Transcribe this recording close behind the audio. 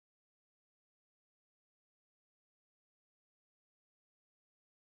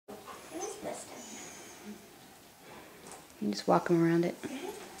this down here. You just walk him around it.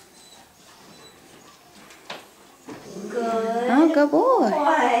 Good. Oh, good boy.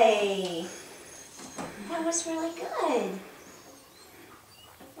 That was really good.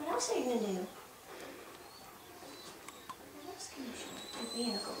 What else are you going to do? What else can you show? You're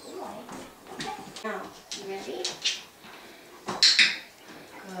being a good boy. Okay. Now, you ready?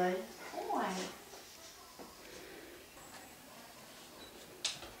 Good boy.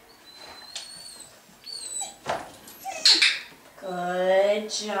 Good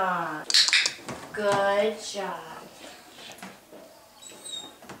job. Good job.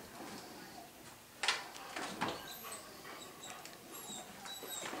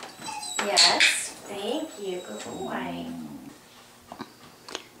 Yes, thank you. Good boy.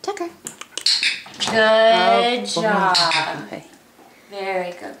 Tucker. Good job. Okay.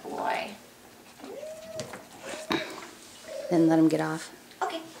 Very good boy. Then let him get off.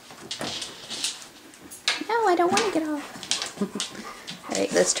 Okay. No, I don't want to get off. All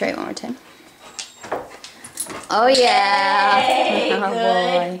right, let's try it one more time. Oh yeah. Yay, Oh,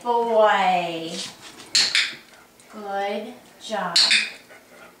 good boy. Good job.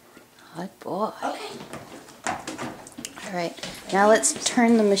 Good boy. Okay. All right, now let's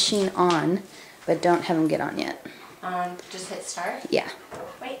turn the machine on, but don't have him get on yet. Just hit start. Yeah.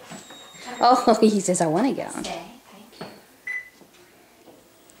 Wait. Oh, he says I want to get on. Stay. Thank you.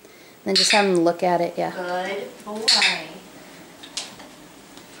 Then just have him look at it. Yeah. Good boy.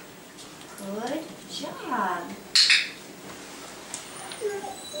 Good job.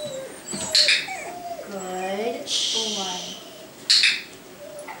 Good boy.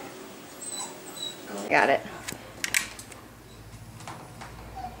 Got it.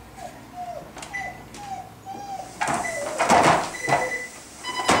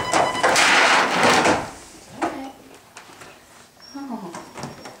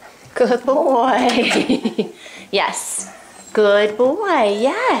 Good boy. Yes. Good boy.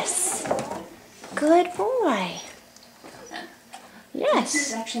 Yes. Good boy. Yes.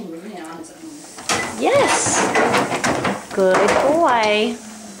 He's actually moving it on his own. Yes. Good boy.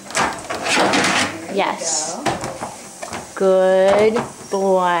 Yes. Good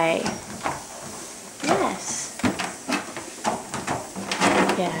boy. Yes.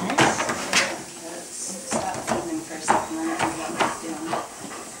 Yes. Stop feeding him for a second. Let him do what he's doing.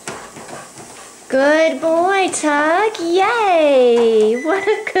 Good boy, Tuck. Yay. What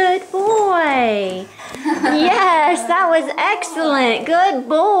a good boy. Yes, that was excellent. Good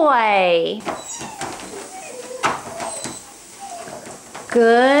boy.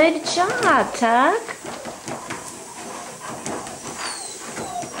 Good job, Tuck.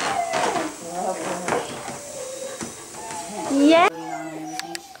 Yeah.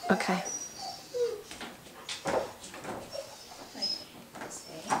 Okay.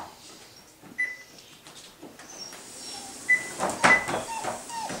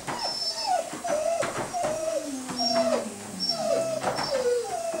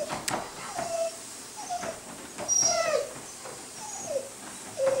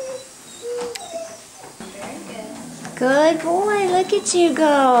 Good boy, look at you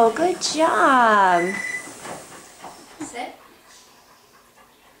go. Good job. Sit.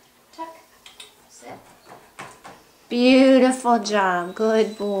 Tuck. Sit. Beautiful job.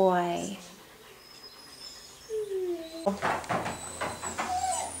 Good boy.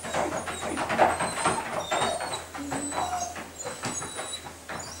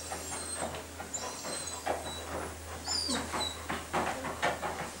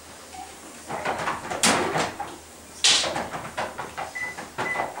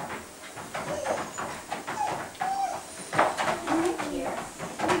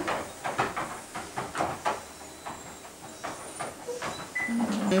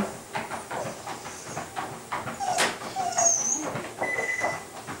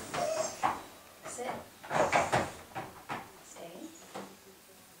 Sit. Stay.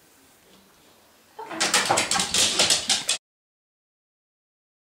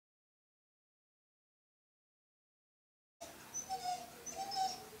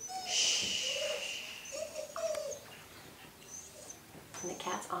 And the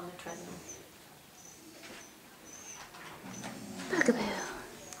cat's on the treadmill. Bugaboo.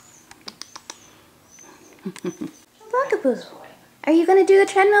 Bugaboo. Are you going to do the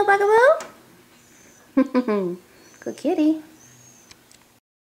treadmill, Bugaboo? Good kitty.